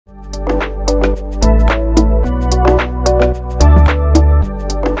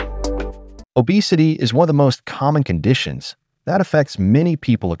Obesity is one of the most common conditions that affects many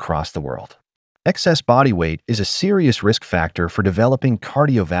people across the world. Excess body weight is a serious risk factor for developing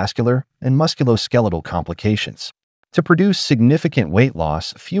cardiovascular and musculoskeletal complications. To produce significant weight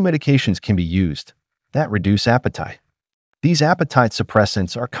loss, a few medications can be used that reduce appetite. These appetite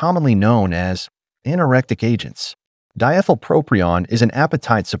suppressants are commonly known as anorectic agents. Diethylpropion is an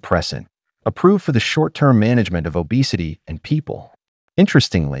appetite suppressant approved for the short-term management of obesity in people.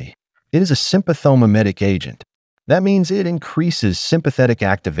 Interestingly, it is a sympathomimetic agent. That means it increases sympathetic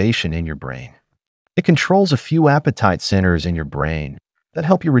activation in your brain. It controls a few appetite centers in your brain that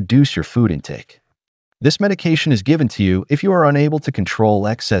help you reduce your food intake. This medication is given to you if you are unable to control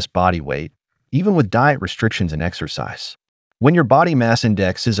excess body weight, even with diet restrictions and exercise. When your body mass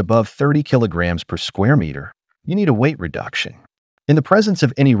index is above 30 kilograms per square meter, you need a weight reduction. In the presence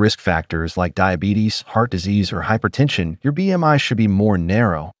of any risk factors like diabetes, heart disease, or hypertension, your BMI should be more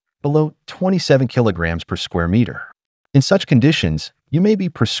narrow, below 27 kilograms per square meter. In such conditions, you may be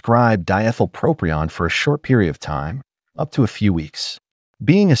prescribed diethylpropion for a short period of time, up to a few weeks.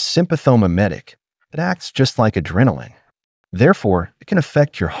 Being a sympathomimetic, it acts just like adrenaline. Therefore, it can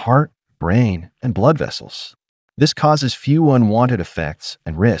affect your heart, brain, and blood vessels. This causes few unwanted effects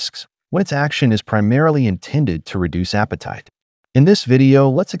and risks when its action is primarily intended to reduce appetite. In this video,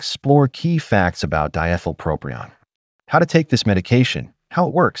 let's explore key facts about diethylpropion. How to take this medication, how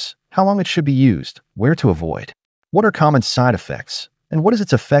it works, how long it should be used, where to avoid, what are common side effects, and what is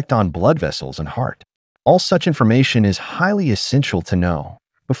its effect on blood vessels and heart. All such information is highly essential to know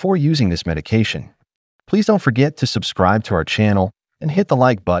before using this medication. Please don't forget to subscribe to our channel and hit the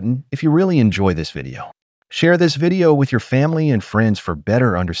like button if you really enjoy this video. Share this video with your family and friends for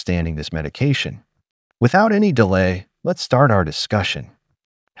better understanding this medication. Without any delay, let's start our discussion.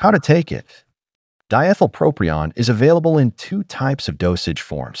 How to take it. Diethylpropion is available in two types of dosage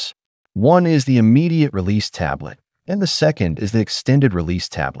forms. One is the immediate release tablet, and the second is the extended release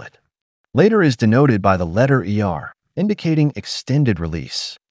tablet. Later is denoted by the letter ER, indicating extended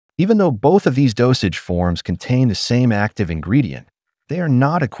release. Even though both of these dosage forms contain the same active ingredient, they are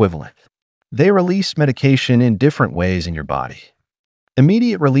not equivalent. They release medication in different ways in your body.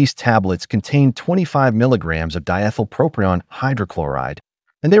 Immediate release tablets contain 25 milligrams of diethylpropion hydrochloride,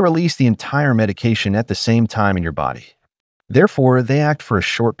 and they release the entire medication at the same time in your body. Therefore, they act for a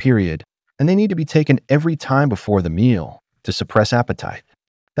short period, and they need to be taken every time before the meal to suppress appetite.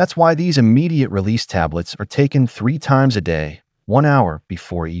 That's why these immediate release tablets are taken 3 times a day, 1 hour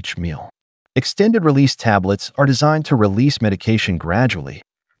before each meal. Extended release tablets are designed to release medication gradually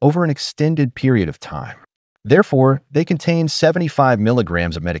over an extended period of time. Therefore, they contain 75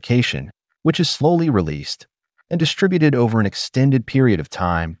 milligrams of medication, which is slowly released and distributed over an extended period of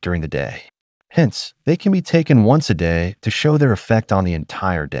time during the day. Hence, they can be taken once a day to show their effect on the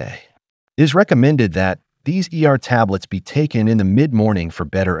entire day. It is recommended that these ER tablets be taken in the mid-morning for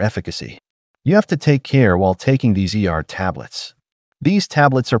better efficacy. You have to take care while taking these ER tablets. These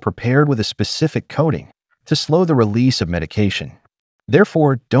tablets are prepared with a specific coating to slow the release of medication.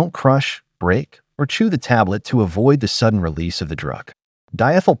 Therefore, don't crush, break, or chew the tablet to avoid the sudden release of the drug.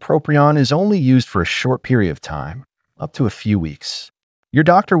 Diethylpropion is only used for a short period of time, up to a few weeks. Your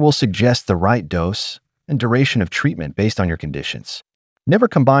doctor will suggest the right dose and duration of treatment based on your conditions. Never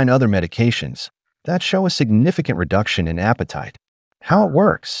combine other medications that show a significant reduction in appetite. How it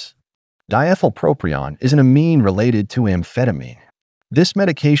works. Diethylpropion is an amine related to amphetamine. This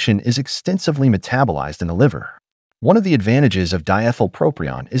medication is extensively metabolized in the liver. One of the advantages of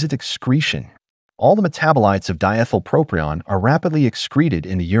diethylpropion is its excretion. All the metabolites of diethylpropion are rapidly excreted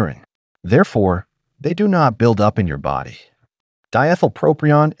in the urine. Therefore, they do not build up in your body.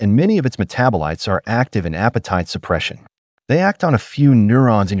 Diethylpropion and many of its metabolites are active in appetite suppression. They act on a few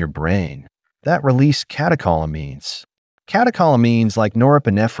neurons in your brain that release catecholamines. Catecholamines like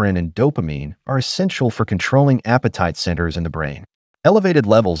norepinephrine and dopamine are essential for controlling appetite centers in the brain. Elevated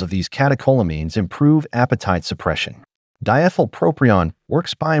levels of these catecholamines improve appetite suppression. Diethylpropion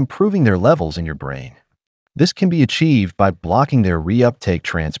works by improving their levels in your brain. This can be achieved by blocking their reuptake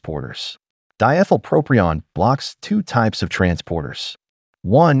transporters. Diethylpropion blocks 2 types of transporters.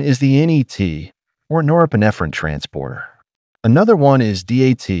 One is the NET, or norepinephrine transporter. Another one is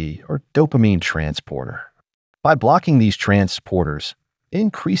DAT, or dopamine transporter. By blocking these transporters, it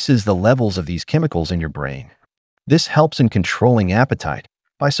increases the levels of these chemicals in your brain. This helps in controlling appetite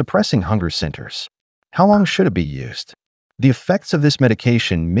by suppressing hunger centers. How long should it be used? The effects of this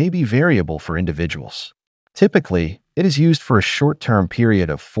medication may be variable for individuals. Typically, it is used for a short-term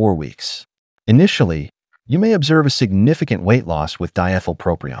period of 4 weeks. Initially, you may observe a significant weight loss with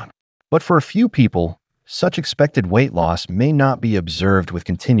diethylpropion. But for a few people, such expected weight loss may not be observed with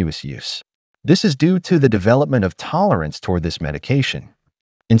continuous use. This is due to the development of tolerance toward this medication.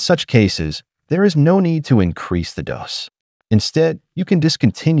 In such cases, there is no need to increase the dose. Instead, you can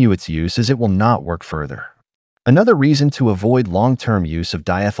discontinue its use as it will not work further. Another reason to avoid long-term use of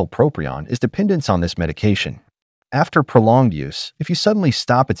diethylpropion is dependence on this medication. After prolonged use, if you suddenly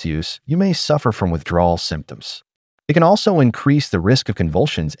stop its use, you may suffer from withdrawal symptoms. It can also increase the risk of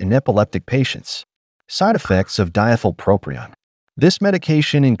convulsions in epileptic patients. Side effects of diethylpropion. This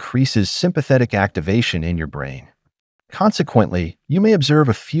medication increases sympathetic activation in your brain. Consequently, you may observe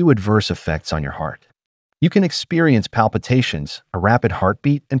a few adverse effects on your heart. You can experience palpitations, a rapid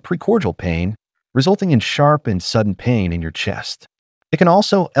heartbeat, and precordial pain, resulting in sharp and sudden pain in your chest. It can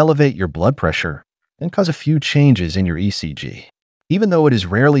also elevate your blood pressure and cause a few changes in your ECG. Even though it is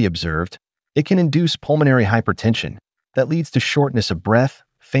rarely observed, it can induce pulmonary hypertension that leads to shortness of breath,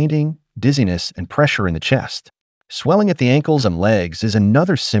 fainting, dizziness, and pressure in the chest. Swelling at the ankles and legs is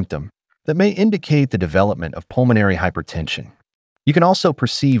another symptom that may indicate the development of pulmonary hypertension. You can also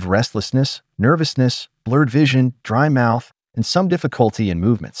perceive restlessness, nervousness, blurred vision, dry mouth, and some difficulty in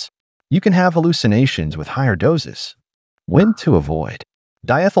movements. You can have hallucinations with higher doses. When to avoid.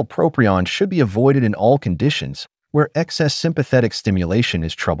 Diethylpropion should be avoided in all conditions where excess sympathetic stimulation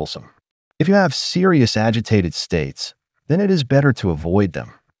is troublesome. If you have serious agitated states, then it is better to avoid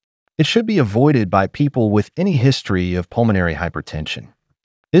them. It should be avoided by people with any history of pulmonary hypertension.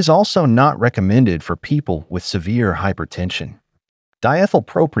 It is also not recommended for people with severe hypertension.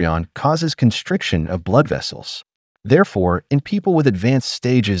 Diethylpropion causes constriction of blood vessels. Therefore, in people with advanced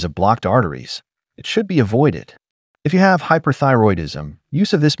stages of blocked arteries, it should be avoided. If you have hyperthyroidism,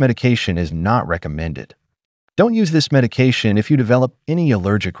 use of this medication is not recommended. Don't use this medication if you develop any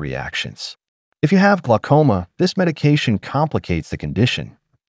allergic reactions. If you have glaucoma, this medication complicates the condition.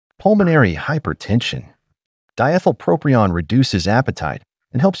 Pulmonary hypertension. Diethylpropion reduces appetite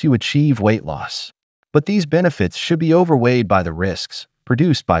and helps you achieve weight loss. But these benefits should be overweighed by the risks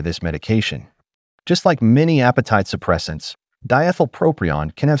produced by this medication. Just like many appetite suppressants,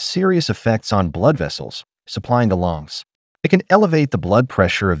 diethylpropion can have serious effects on blood vessels supplying the lungs. It can elevate the blood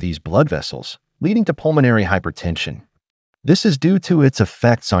pressure of these blood vessels, leading to pulmonary hypertension. This is due to its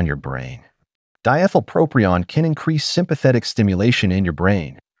effects on your brain. Diethylpropion can increase sympathetic stimulation in your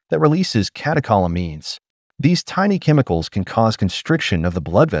brain that releases catecholamines. These tiny chemicals can cause constriction of the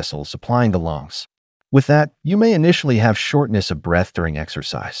blood vessels supplying the lungs. With that, you may initially have shortness of breath during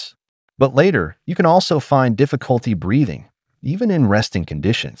exercise. But later, you can also find difficulty breathing, even in resting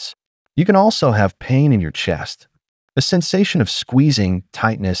conditions. You can also have pain in your chest. A sensation of squeezing,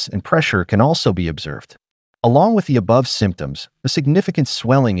 tightness, and pressure can also be observed. Along with the above symptoms, a significant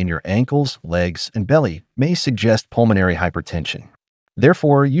swelling in your ankles, legs, and belly may suggest pulmonary hypertension.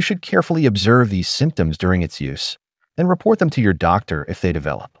 Therefore, you should carefully observe these symptoms during its use and report them to your doctor if they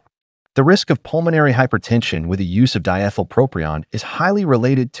develop. The risk of pulmonary hypertension with the use of diethylpropion is highly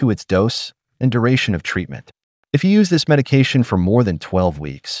related to its dose and duration of treatment. If you use this medication for more than 12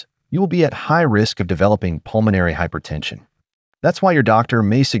 weeks, you will be at high risk of developing pulmonary hypertension. That's why your doctor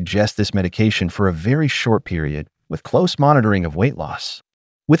may suggest this medication for a very short period with close monitoring of weight loss.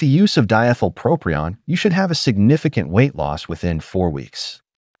 With the use of diethylpropion, you should have a significant weight loss within 4 weeks.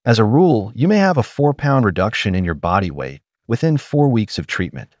 As a rule, you may have a 4-pound reduction in your body weight within 4 weeks of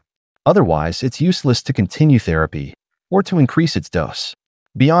treatment. Otherwise, it's useless to continue therapy or to increase its dose.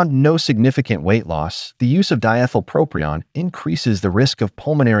 Beyond no significant weight loss, the use of diethylpropion increases the risk of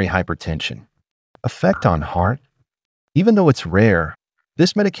pulmonary hypertension. Effect on heart. Even though it's rare,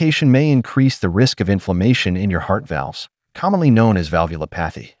 this medication may increase the risk of inflammation in your heart valves, commonly known as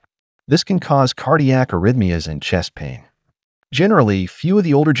valvulopathy. This can cause cardiac arrhythmias and chest pain. Generally, few of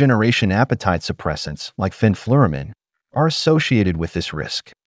the older generation appetite suppressants, like fenfluramine, are associated with this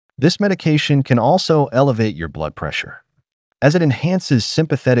risk. This medication can also elevate your blood pressure. As it enhances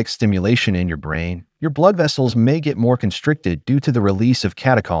sympathetic stimulation in your brain, your blood vessels may get more constricted due to the release of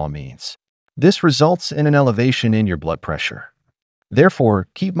catecholamines. This results in an elevation in your blood pressure. Therefore,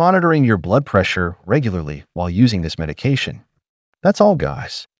 keep monitoring your blood pressure regularly while using this medication. That's all,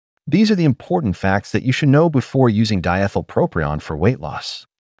 guys. These are the important facts that you should know before using diethylpropion for weight loss.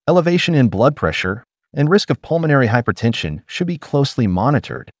 Elevation in blood pressure and risk of pulmonary hypertension should be closely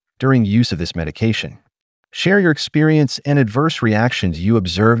monitored during use of this medication. Share your experience and adverse reactions you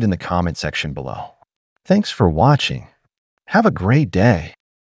observed in the comment section below. Thanks for watching. Have a great day.